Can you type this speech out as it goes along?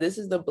This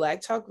is the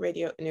Black Talk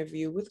Radio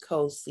interview with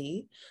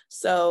Kosi.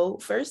 So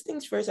first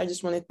things first, I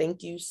just want to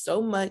thank you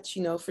so much,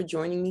 for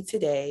joining me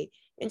today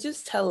and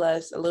just tell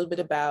us a little bit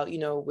about,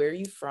 where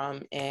you're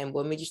from and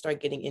what made you start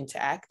getting into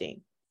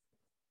acting.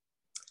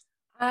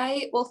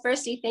 Well,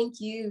 firstly, thank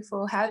you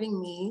for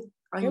having me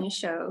on your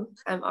show.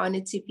 I'm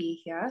honored to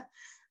be here.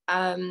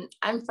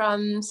 I'm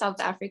from South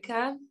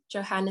Africa,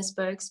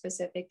 Johannesburg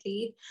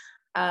specifically.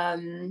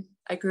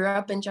 I grew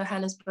up in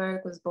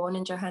Johannesburg, was born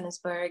in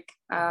Johannesburg.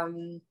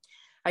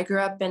 I grew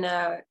up in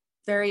a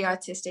very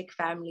artistic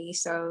family,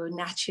 so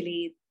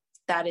naturally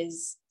that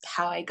is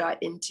how I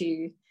got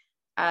into,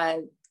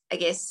 I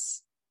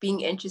guess,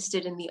 being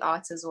interested in the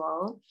arts as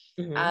well,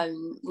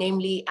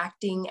 namely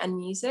acting and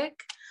music.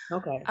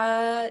 Okay.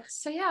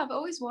 So yeah, I've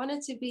always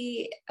wanted to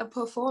be a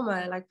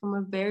performer, like from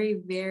a very,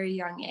 very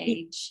young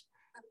age.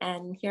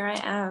 And here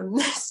I am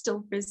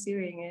still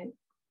pursuing it.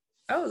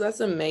 Oh,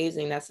 that's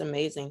amazing. That's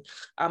amazing.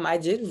 I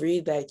did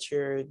read that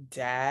your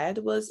dad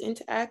was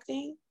into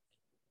acting.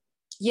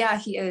 Yeah,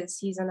 he is.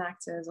 He's an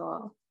actor as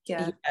well.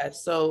 Yeah.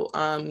 So,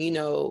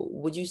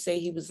 would you say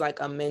he was like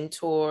a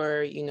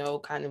mentor,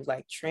 kind of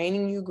like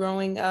training you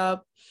growing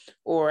up,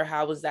 or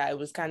how was that? It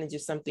was kind of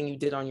just something you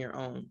did on your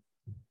own.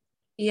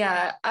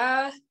 Yeah.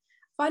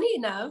 Funny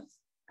enough,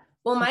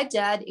 well, my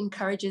dad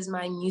encourages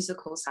my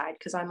musical side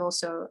because I'm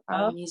also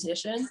a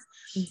musician.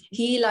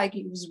 He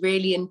was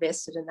really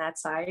invested in that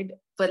side,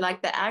 but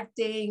like the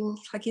acting,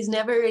 like he's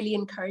never really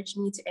encouraged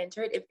me to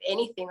enter it. If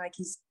anything, like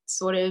he's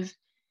sort of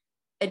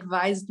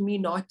advised me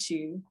not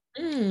to.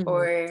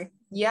 Or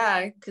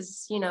yeah,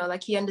 because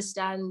like he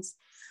understands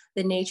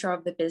the nature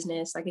of the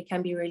business. Like it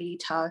can be really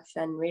tough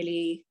and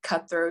really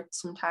cutthroat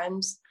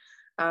sometimes.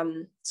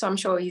 So I'm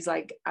sure he's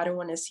like, I don't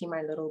want to see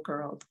my little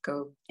girl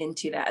go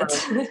into that.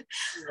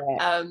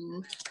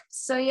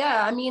 So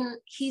yeah, I mean,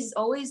 he's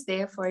always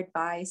there for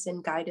advice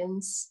and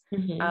guidance,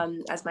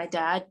 as my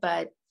dad,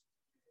 but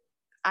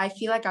I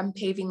feel like I'm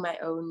paving my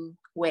own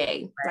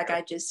way. Like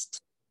I just,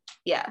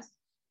 yeah.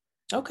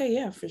 Okay,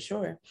 yeah, for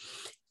sure.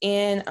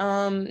 And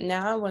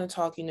now I want to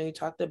talk, you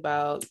talked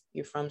about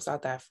you're from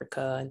South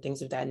Africa and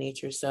things of that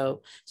nature.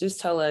 So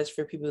just tell us,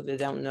 for people that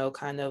don't know,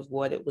 kind of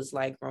what it was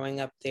like growing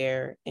up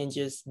there and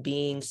just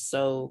being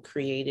so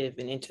creative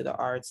and into the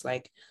arts,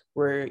 like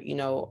where,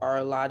 are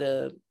a lot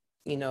of,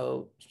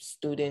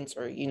 students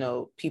or,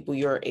 people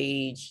your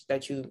age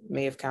that you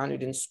may have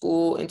counted in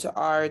school into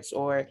arts,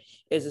 or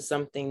is it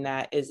something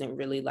that isn't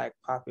really like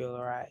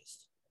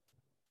popularized?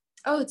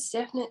 Oh, it's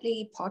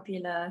definitely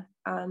popular.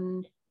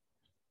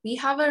 We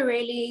have our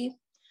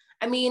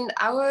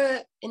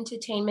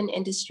entertainment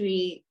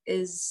industry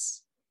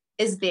is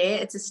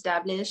there, it's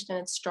established and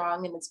it's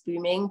strong and it's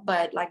booming,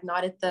 but like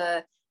not at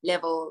the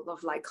level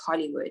of like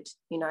Hollywood.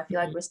 I feel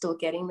like we're still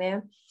getting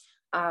there.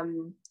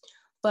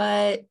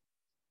 But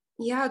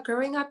yeah,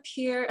 growing up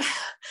here,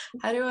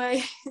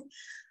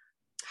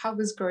 how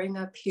was growing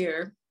up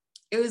here?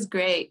 It was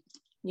great.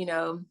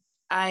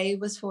 I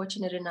was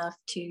fortunate enough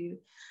to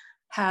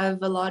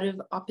have a lot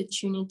of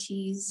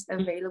opportunities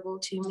available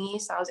to me.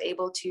 So I was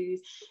able to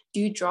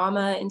do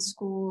drama in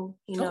school,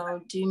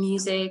 do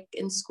music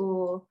in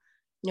school,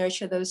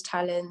 nurture those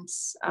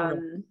talents.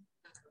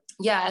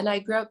 Yeah, and I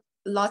grew up,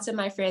 lots of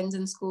my friends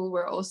in school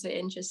were also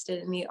interested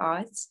in the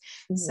arts.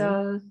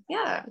 So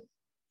yeah.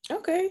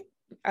 Okay,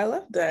 I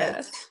love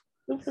that.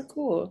 Yeah. Super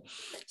cool.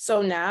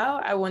 So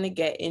now I want to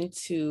get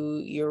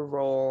into your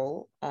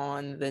role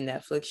on the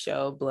Netflix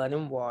show Blood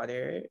and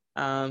Water.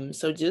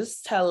 So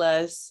just tell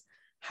us,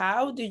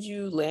 how did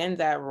you land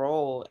that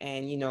role?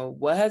 And,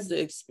 what has the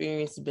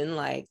experience been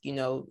like?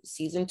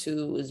 Season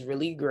 2 is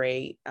really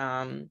great.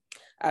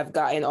 I've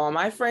gotten all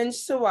my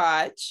friends to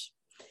watch.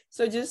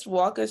 So just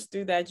walk us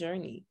through that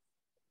journey.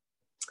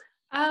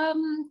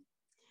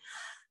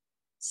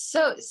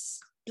 So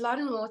Blood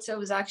and Water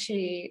was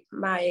actually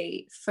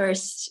my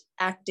first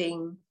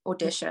acting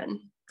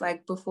audition.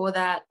 Like before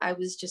that, I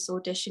was just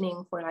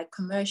auditioning for like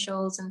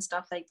commercials and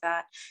stuff like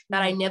that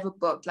I never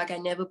booked. Like I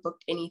never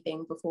booked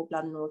anything before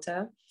Blood and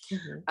Water,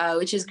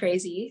 which is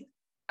crazy.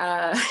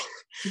 But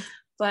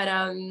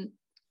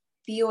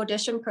the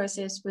audition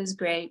process was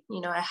great.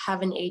 I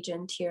have an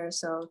agent here,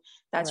 so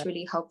that's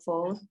really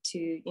helpful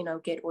to,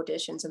 get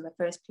auditions in the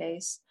first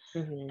place.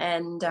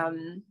 And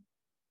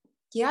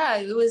yeah,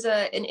 it was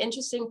an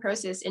interesting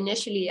process.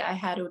 Initially, I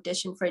had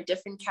auditioned for a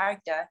different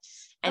character,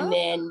 and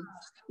then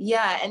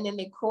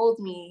they called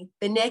me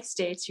the next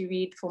day to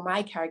read for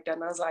my character,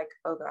 and I was like,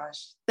 oh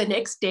gosh, the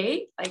next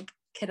day, like,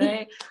 can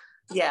I?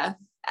 Yeah,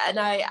 and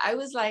I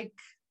was like,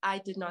 I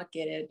did not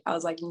get it. I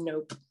was like,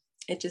 nope,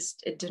 it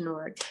didn't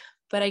work,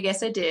 but I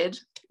guess I did.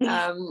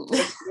 Here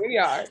we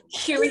are.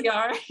 Here we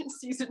are in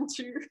season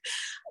 2.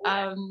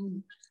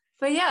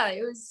 But yeah,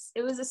 it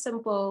was a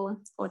simple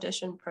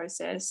audition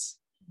process.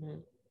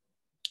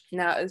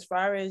 Now, as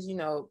far as,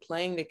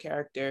 playing the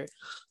character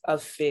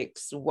of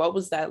Fix, what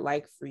was that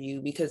like for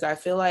you? Because I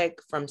feel like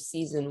from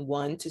season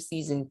 1 to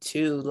season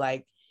 2,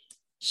 like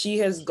she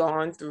has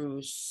gone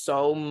through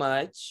so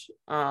much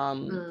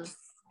and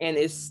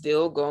is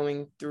still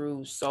going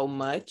through so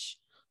much.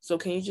 So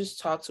can you just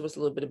talk to us a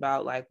little bit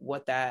about like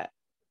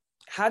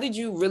how did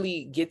you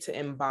really get to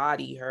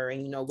embody her,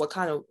 and what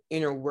kind of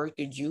inner work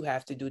did you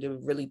have to do to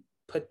really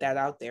put that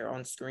out there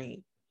on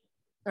screen?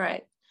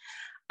 Right.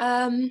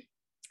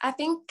 I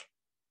think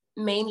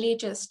mainly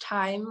just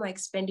time, like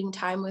spending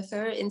time with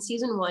her. In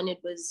season 1, it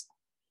was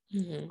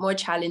more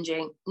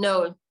challenging.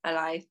 No, I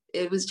lie.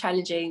 It was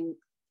challenging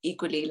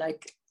equally,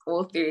 like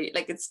all three.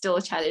 Like it's still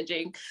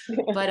challenging.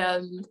 But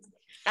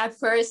at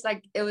first,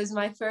 like it was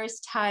my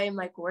first time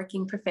like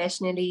working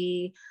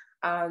professionally.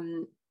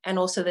 And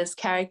also this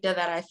character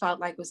that I felt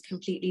like was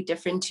completely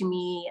different to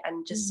me,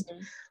 and just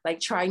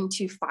like trying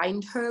to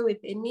find her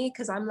within me,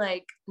 because I'm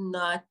like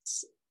not,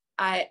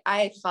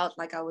 I felt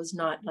like I was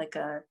not like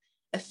a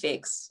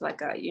fix,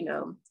 like a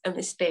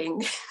Miss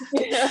Thing.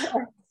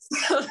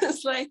 So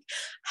it's like,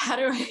 how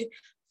do I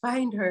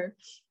find her?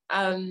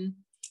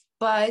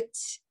 But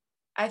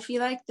I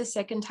feel like the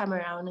second time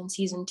around in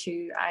season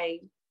 2, I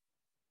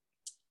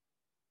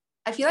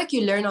feel like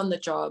you learn on the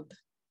job.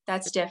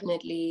 That's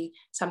definitely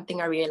something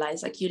I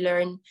realized. Like you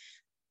learn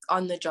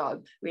on the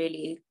job,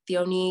 really. The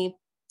only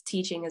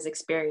teaching is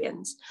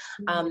experience.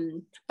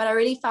 But I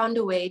really found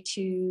a way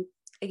to,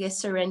 I guess,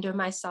 surrender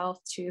myself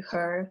to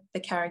her,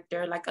 the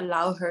character, like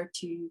allow her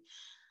to,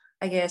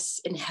 I guess,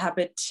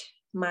 inhabit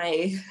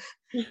my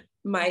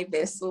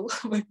vessel,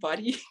 my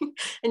body,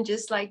 and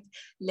just like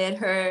let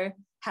her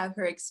have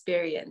her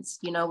experience,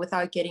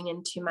 without getting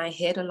into my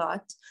head a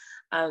lot.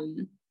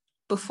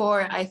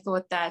 Before, I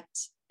thought that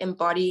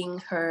embodying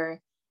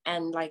her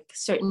and like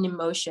certain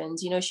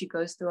emotions, she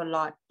goes through a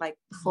lot. Like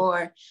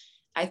before,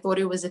 I thought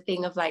it was a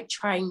thing of like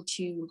trying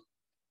to,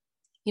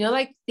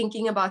 like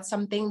thinking about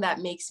something that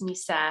makes me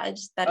sad,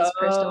 that is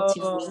personal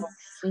to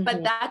me.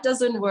 But that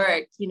doesn't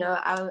work.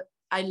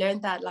 I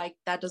learned that like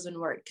that doesn't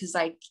work, because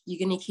like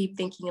you're going to keep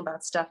thinking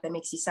about stuff that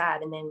makes you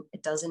sad, and then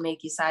it doesn't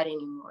make you sad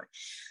anymore.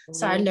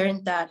 So I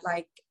learned that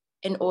like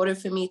in order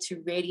for me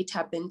to really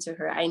tap into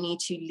her, I need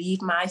to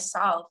leave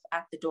myself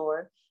at the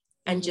door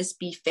and just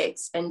be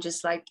fixed and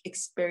just like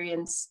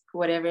experience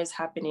whatever is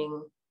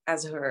happening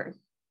as her.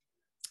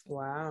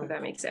 Wow. If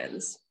that makes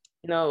sense.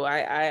 No,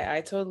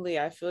 I totally,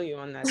 I feel you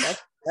on that.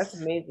 That's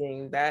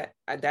amazing. That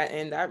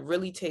and that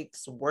really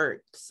takes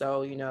work.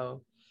 So,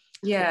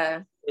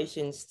 yeah.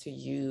 Congratulations to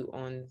you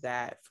on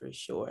that for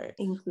sure.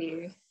 Thank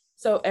you.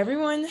 So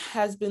everyone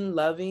has been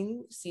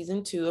loving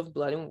season 2 of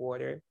Blood and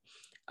Water.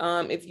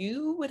 If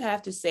you would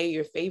have to say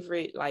your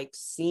favorite like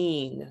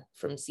scene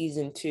from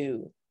season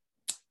 2,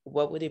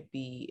 what would it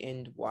be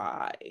and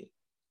why?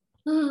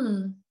 I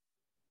can't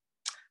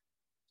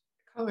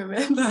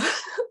remember.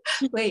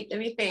 Wait, let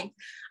me think.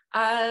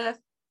 I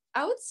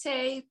would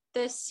say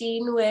the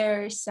scene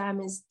where Sam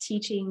is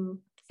teaching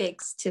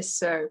Fix to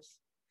surf.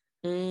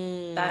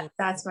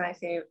 That's my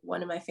favorite,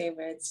 one of my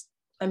favorites,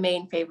 my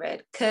main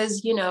favorite,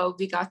 because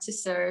we got to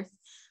surf.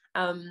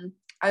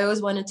 I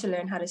always wanted to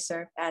learn how to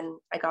surf, and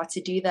I got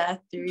to do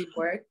that through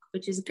work,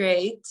 which is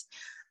great.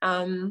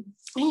 And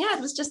yeah,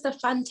 it was just a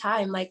fun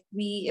time. Like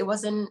it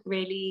wasn't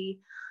really,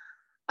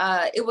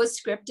 it was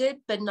scripted,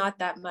 but not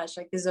that much.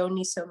 Like there's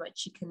only so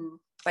much you can,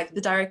 like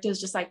the director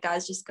was just like,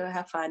 guys, just go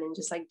have fun and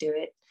just like do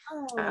it.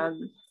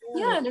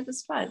 Yeah, and it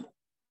was fun.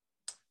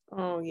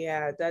 Oh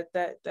yeah,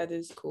 that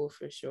is cool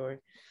for sure.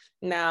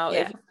 Now,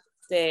 if you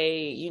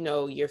say,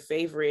 your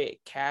favorite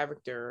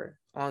character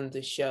on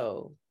the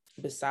show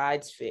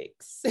besides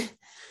Fix, she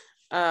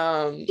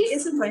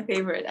isn't my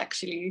favorite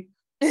actually.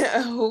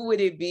 Who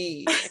would it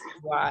be?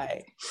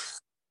 Why?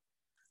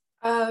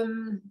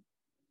 I'd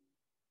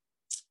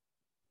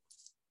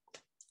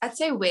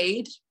say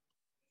Wade.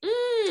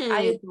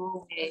 I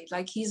adore Wade.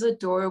 Like he's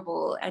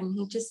adorable, and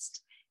he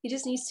just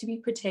needs to be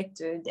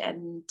protected.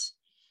 And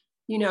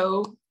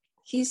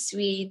he's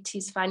sweet,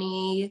 he's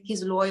funny,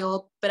 he's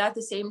loyal, but at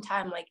the same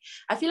time, like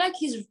I feel like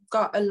he's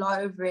got a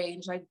lot of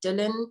range. Like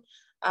Dylan,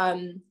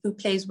 who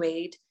plays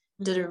Wade,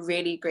 did a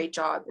really great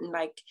job. And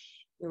like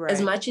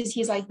as much as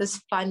he's like this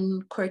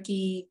fun,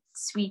 quirky,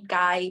 sweet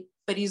guy,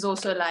 but he's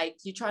also like,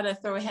 you're trying to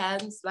throw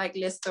hands, like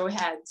let's throw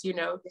hands,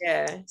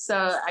 Yeah. So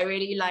I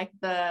really like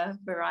the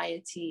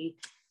variety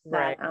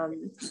that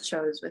he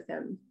chose with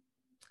him.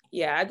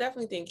 Yeah, I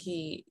definitely think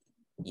he,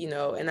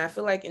 and I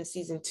feel like in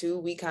season 2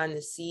 we kind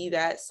of see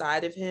that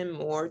side of him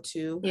more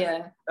too.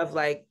 Yeah. Of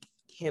like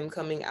him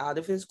coming out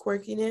of his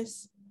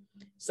quirkiness.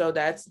 So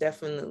that's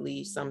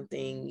definitely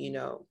something,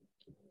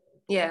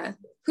 Yeah.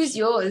 Who's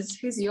yours?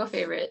 Who's your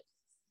favorite?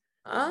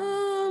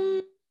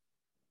 I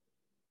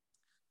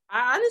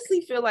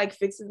honestly feel like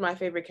Fix is my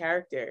favorite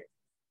character.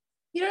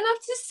 You don't have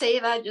to say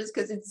that just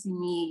because it's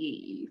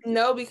me.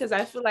 No, because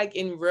I feel like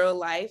in real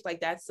life,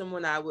 like that's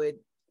someone I would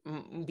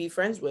be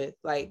friends with.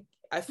 Like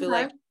I feel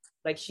like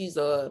she's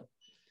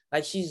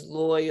she's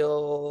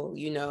loyal,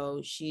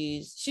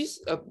 she's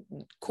a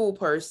cool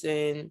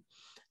person.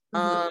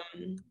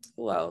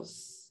 Who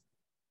else?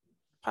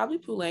 Probably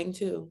Pulang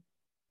too.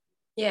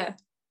 Yeah.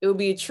 It would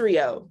be a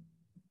trio.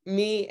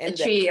 Me and a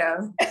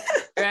trio,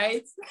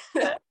 right?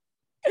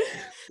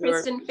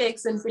 Kristen,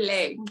 Fix, and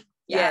Pulang.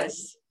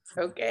 Yes.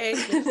 Okay.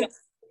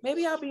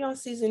 Maybe I'll be on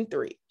season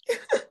 3.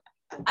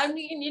 I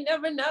mean, you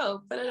never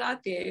know. Put it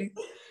out there.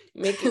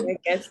 Making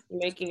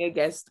a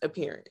guest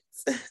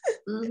appearance.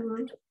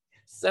 Mm-hmm.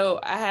 So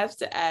I have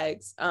to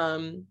ask,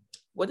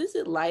 what is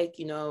it like,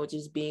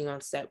 just being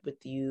on set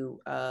with you?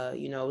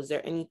 Is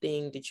there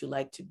anything that you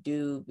like to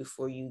do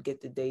before you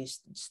get the day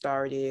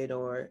started,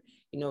 or,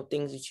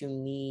 things that you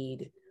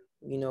need,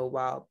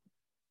 while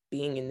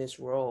being in this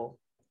role?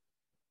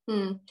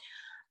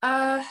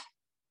 Uh,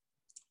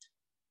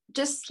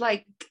 just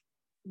like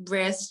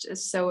rest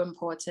is so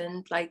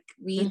important. Like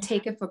we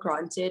take it for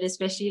granted,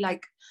 especially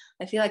like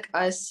I feel like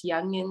us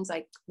youngins,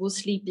 like we'll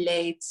sleep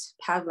late,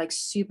 have like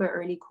super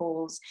early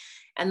calls,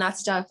 and that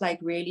stuff like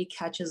really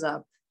catches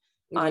up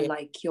on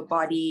like your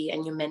body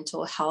and your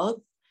mental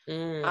health.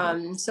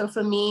 So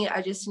for me,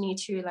 I just need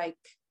to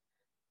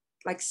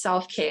like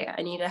self-care.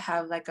 I need to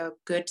have like a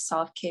good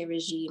self-care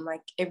regime,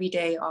 like every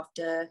day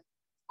after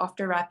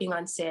wrapping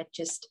on set,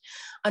 just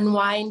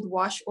unwind,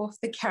 wash off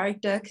the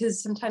character,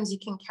 because sometimes you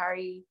can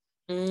carry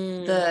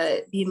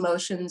the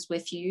emotions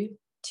with you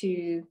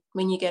to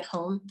when you get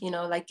home,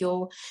 like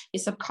your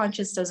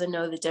subconscious doesn't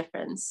know the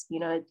difference,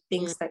 it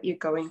thinks that you're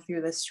going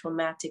through this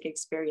traumatic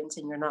experience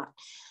and you're not.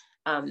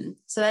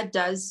 So that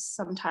does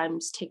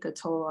sometimes take a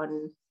toll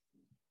on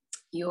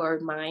your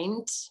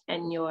mind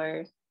and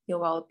your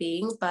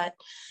well-being. But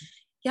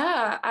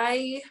yeah,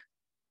 I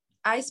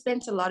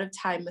spent a lot of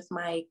time with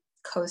my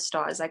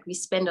co-stars. Like we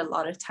spend a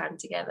lot of time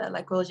together.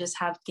 Like we'll just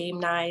have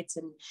game nights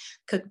and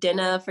cook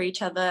dinner for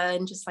each other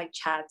and just like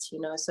chat,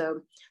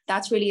 so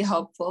that's really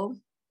helpful.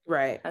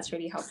 Right. That's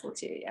really helpful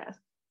too. Yeah,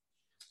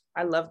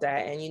 I love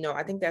that. And,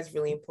 I think that's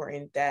really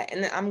important,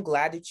 and I'm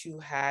glad that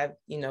you have,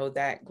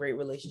 that great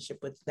relationship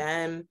with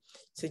them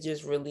to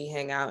just really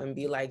hang out and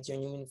be like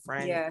genuine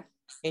friends. Yeah.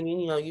 And,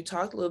 you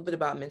talked a little bit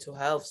about mental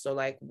health. So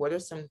like, what are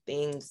some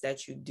things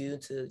that you do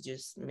to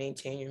just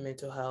maintain your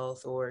mental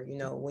health, or,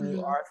 when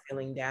you are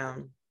feeling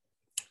down,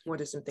 what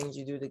are some things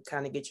you do to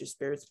kind of get your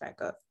spirits back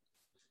up?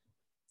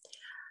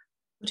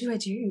 What do I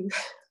do?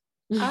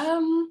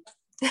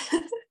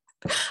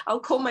 I'll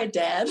call my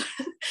dad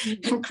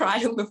and cry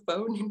on the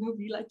phone and he'll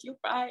be like, you're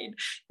fine.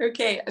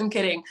 Okay, I'm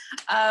kidding.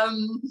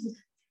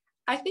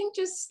 I think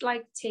just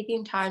like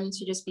taking time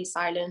to just be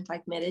silent,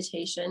 like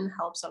meditation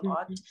helps a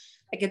lot.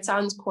 Like it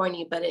sounds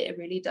corny, but it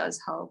really does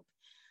help.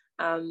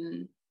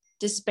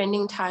 Just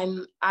spending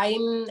time.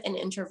 I'm an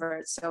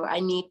introvert, so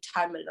I need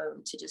time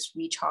alone to just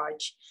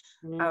recharge.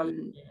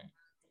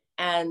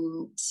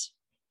 And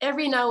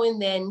every now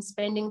and then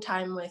spending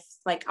time with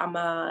like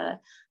Amma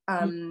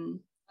and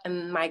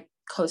my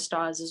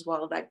co-stars as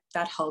well,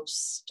 that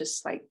helps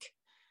just like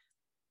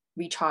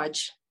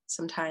recharge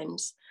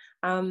sometimes.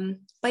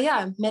 But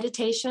yeah,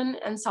 meditation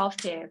and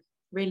self-care,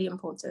 really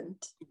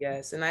important.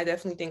 Yes, and I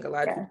definitely think a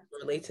lot of people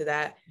relate to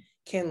that,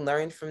 can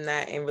learn from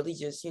that, and really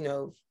just,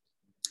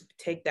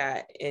 take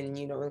that and,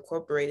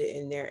 incorporate it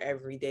in their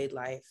everyday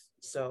life.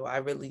 So I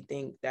really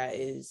think that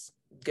is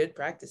good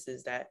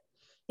practices that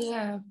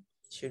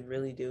should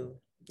really do,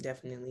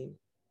 definitely.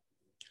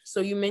 So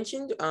you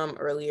mentioned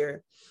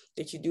earlier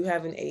that you do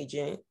have an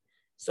agent.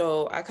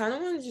 So I kind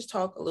of want to just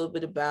talk a little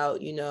bit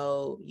about,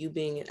 you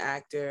being an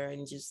actor,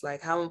 and just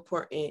like how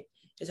important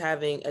is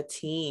having a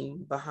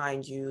team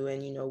behind you,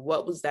 and,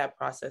 what was that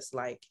process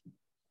like?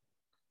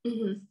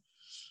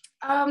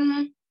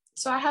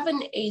 So I have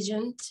an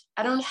agent.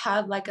 I don't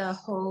have like a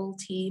whole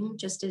team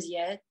just as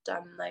yet.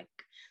 I'm like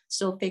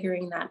still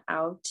figuring that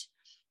out.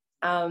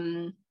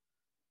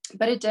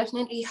 But it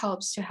definitely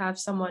helps to have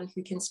someone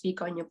who can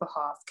speak on your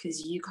behalf,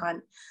 because you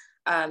can't,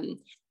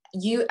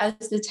 you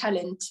as the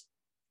talent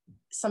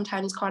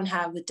sometimes can't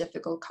have the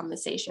difficult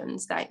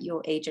conversations that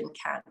your agent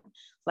can,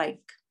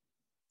 like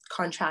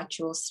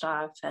contractual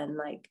stuff, and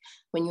like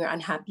when you're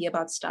unhappy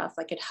about stuff,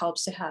 like it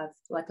helps to have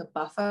like a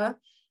buffer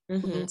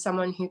and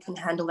someone who can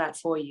handle that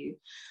for you.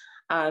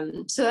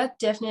 So that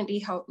definitely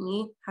helped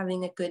me,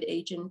 having a good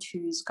agent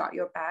who's got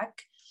your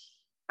back.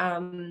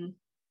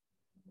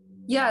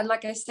 Yeah,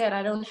 like I said,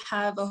 I don't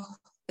have a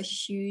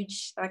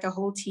huge, like a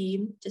whole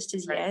team just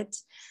as yet.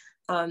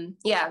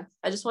 Yeah,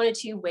 I just wanted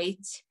to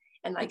wait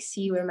and like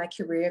see where my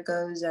career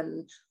goes.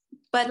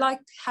 But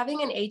like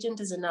having an agent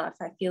is enough.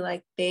 I feel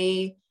like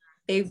they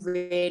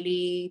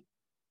really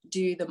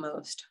do the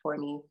most for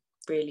me,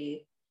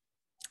 really.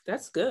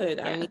 That's good.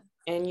 Yeah. I mean,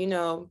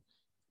 and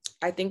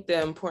I think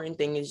the important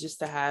thing is just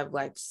to have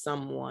like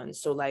someone.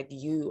 So like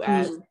you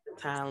as the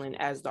talent,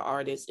 as the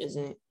artist,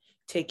 isn't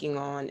taking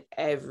on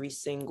every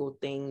single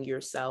thing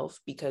yourself,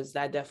 because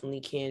that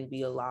definitely can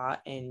be a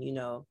lot, and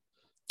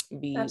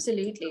be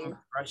absolutely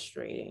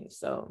frustrating.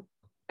 So,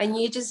 and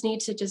you just need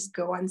to just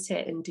go on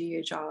set and do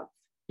your job,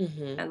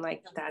 and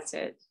like that's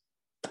it.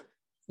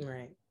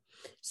 Right.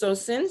 So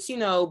since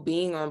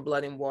being on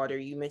Blood and Water,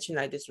 you mentioned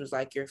that this was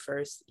like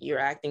your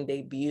acting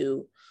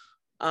debut.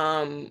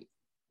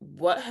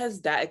 What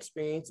has that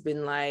experience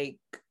been like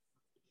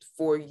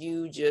for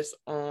you, just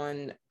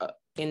on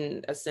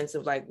in a sense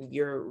of like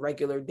your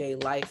regular day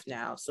life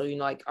now? So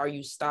like, are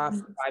you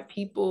stopped by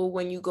people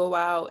when you go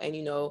out, and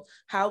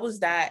how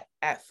was that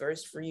at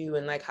first for you,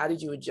 and like how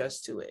did you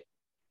adjust to it?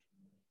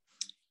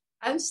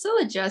 I'm still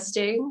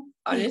adjusting,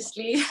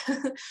 honestly.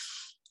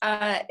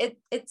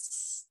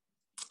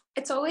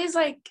 It's always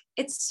like,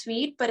 it's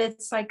sweet, but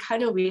it's like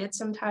kind of weird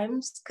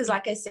sometimes because,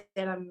 like I said,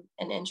 I'm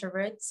an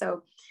introvert,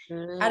 so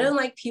I don't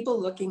like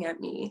people looking at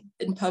me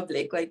in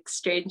public, like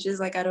strangers.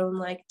 Like, I don't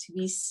like to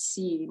be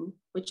seen,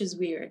 which is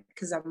weird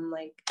because I'm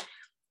like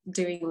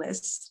doing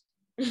this,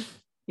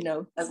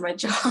 as my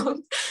job.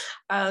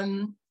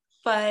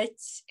 But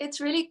it's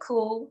really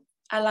cool.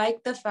 I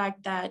like the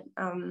fact that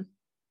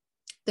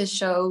the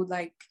show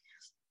like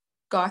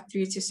got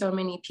through to so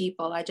many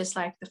people. I just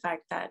like the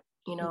fact that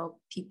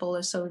people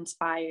are so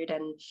inspired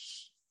and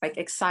like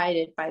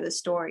excited by the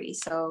story.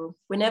 So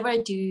whenever I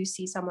do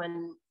see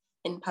someone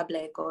in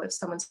public or if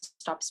someone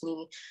stops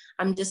me,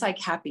 I'm just like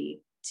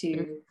happy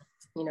to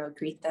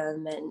greet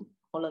them and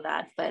all of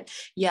that. But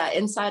yeah,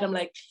 inside I'm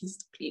like,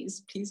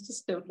 please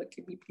just don't look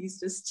at me, please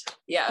just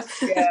yeah.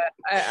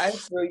 I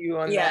feel you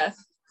on that.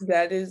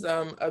 That is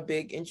a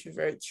big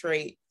introvert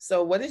trait.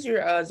 So what is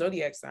your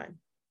zodiac sign?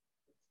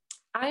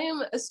 I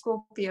am a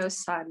Scorpio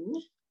sun.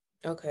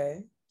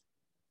 Okay.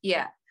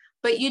 Yeah,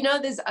 but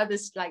there's other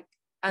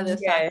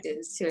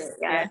factors to it.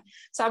 Yeah.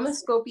 So I'm a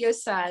Scorpio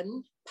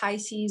sun,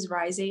 Pisces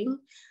rising,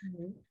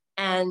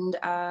 and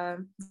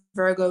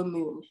Virgo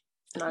moon,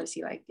 and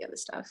obviously like the other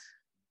stuff.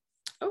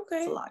 Okay.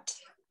 It's a lot.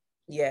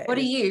 Yeah. What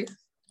are you?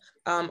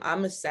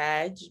 I'm a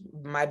Sag.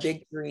 My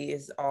big three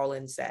is all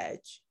in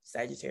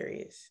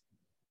Sagittarius.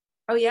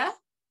 Oh yeah?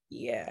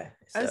 Yeah.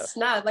 So. Oh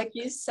snap, like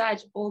you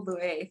Sag all the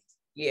way.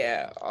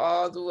 Yeah,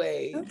 all the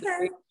way. Okay. The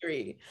big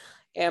three.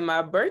 And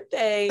my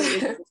birthday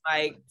is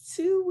like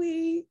 2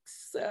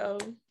 weeks. So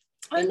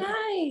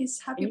nice.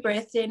 Happy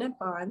birthday in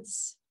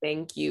advance.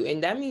 Thank you.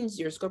 And that means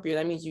you're Scorpio.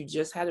 That means you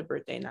just had a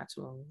birthday not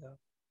too long ago.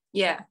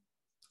 Yeah.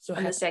 So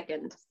on the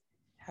 2nd.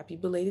 Happy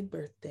belated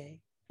birthday.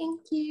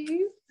 Thank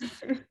you.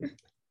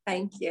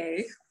 Thank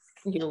you.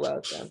 You're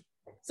welcome.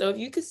 So if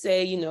you could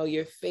say,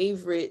 your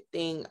favorite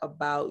thing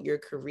about your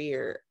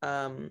career,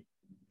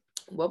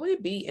 what would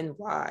it be and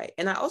why?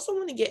 And I also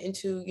want to get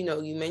into,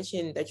 you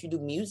mentioned that you do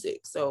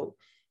music. So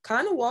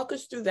kind of walk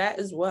us through that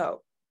as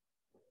well.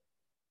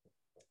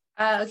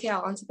 Okay,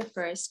 I'll answer the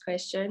first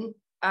question.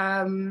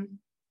 Wait,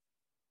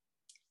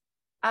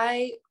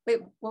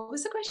 what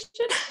was the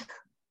question?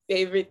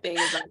 Favorite thing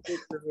about your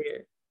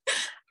career?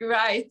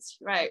 Right.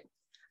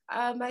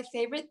 My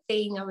favorite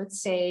thing I would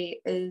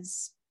say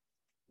is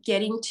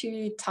getting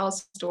to tell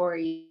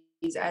stories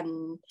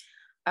and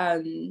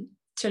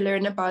to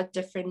learn about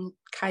different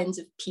kinds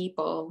of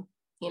people.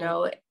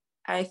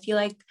 I feel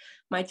like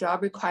my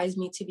job requires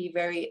me to be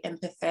very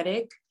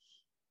empathetic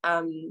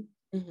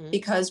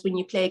because when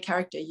you play a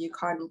character, you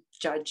can't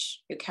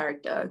judge your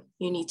character.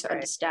 You need to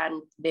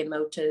understand their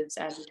motives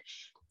and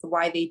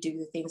why they do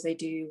the things they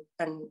do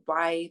and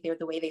why they're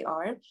the way they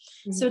are.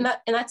 So in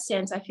that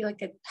sense, I feel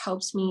like it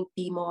helps me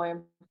be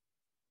more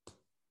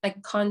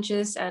like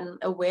conscious and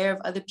aware of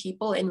other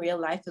people in real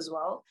life as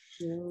well.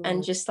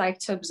 And just like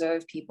to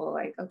observe people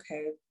like,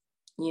 okay,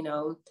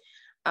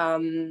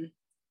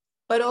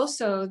 but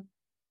also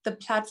the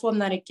platform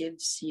that it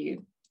gives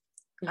you.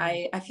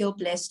 I feel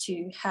blessed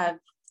to have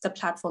the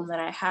platform that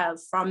I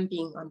have from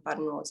being on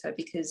Buttonwater,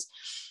 because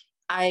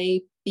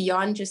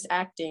beyond just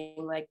acting,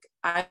 like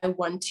I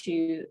want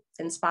to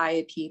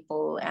inspire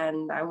people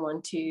and I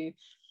want to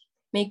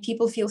make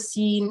people feel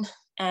seen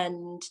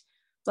and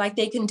like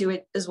they can do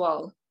it as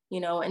well,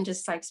 and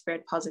just like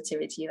spread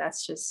positivity.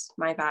 That's just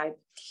my vibe.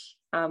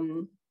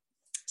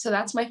 So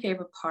that's my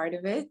favorite part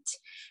of it.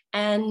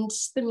 And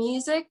the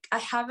music, I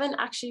haven't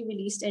actually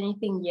released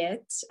anything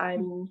yet.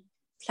 I'm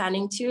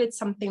planning to. It's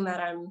something that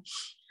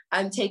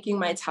I'm taking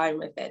my time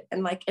with it.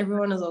 And like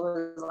everyone is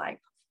always like,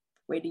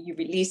 when are you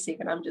releasing?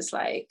 And I'm just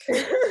like,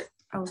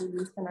 I'll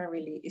release and I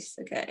release.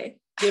 Okay.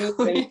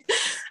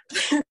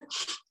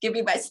 Give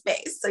me my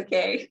space.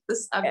 Okay.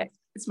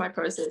 It's my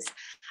process.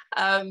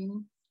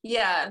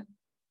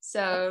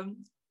 So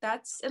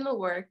that's in the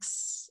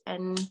works,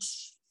 and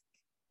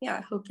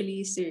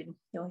hopefully soon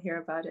you'll hear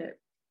about it.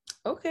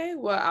 Okay,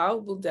 well, I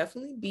will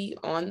definitely be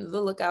on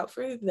the lookout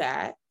for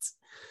that.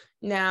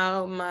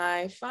 Now,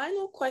 my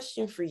final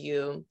question for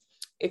you,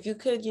 if you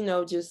could,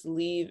 just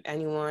leave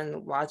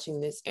anyone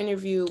watching this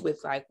interview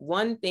with like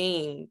one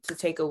thing to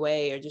take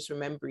away or just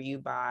remember you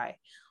by,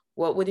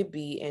 what would it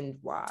be and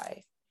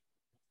why?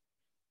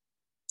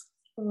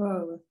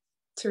 Oh,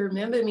 to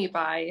remember me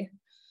by,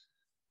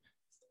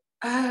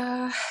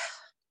 I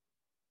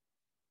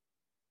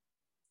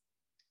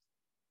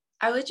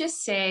would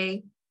just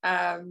say,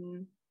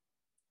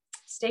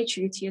 stay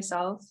true to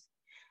yourself.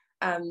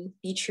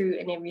 Be true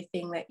in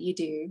everything that you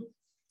do.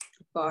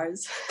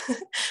 Bars.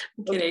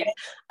 I'm kidding.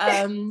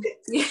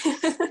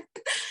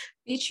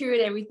 Be true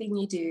in everything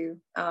you do.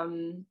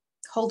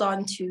 Hold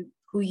on to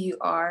who you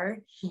are.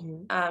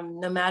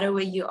 No matter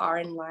where you are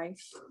in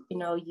life,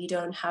 you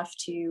don't have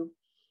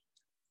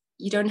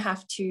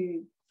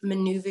to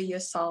maneuver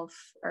yourself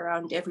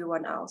around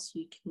everyone else.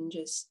 You can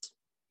just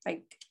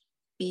like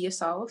be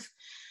yourself.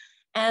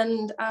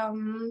 And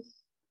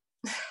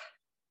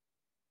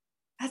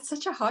that's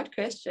such a hard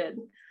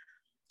question.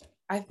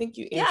 I think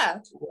you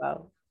answered Yeah.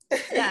 well.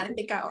 Yeah, I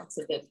think I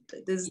answered it.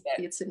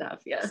 It's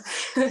enough. Yeah.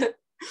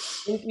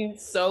 Thank you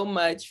so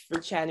much for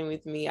chatting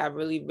with me. I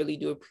really, really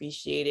do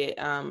appreciate it.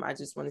 I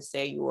just want to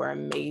say you are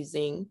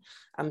amazing.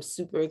 I'm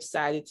super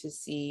excited to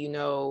see, you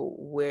know,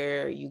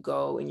 where you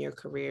go in your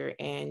career.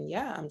 And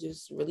yeah, I'm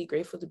just really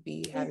grateful to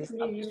be having this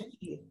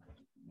opportunity.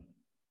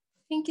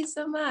 Thank you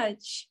so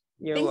much.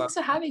 You're Thanks welcome.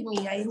 for having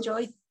me. I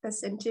enjoyed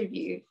this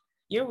interview.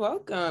 You're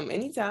welcome.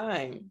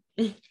 Anytime.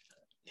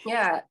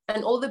 Yeah.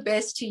 And all the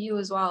best to you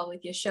as well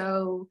with your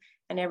show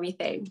and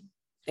everything.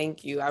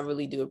 Thank you. I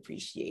really do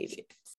appreciate it.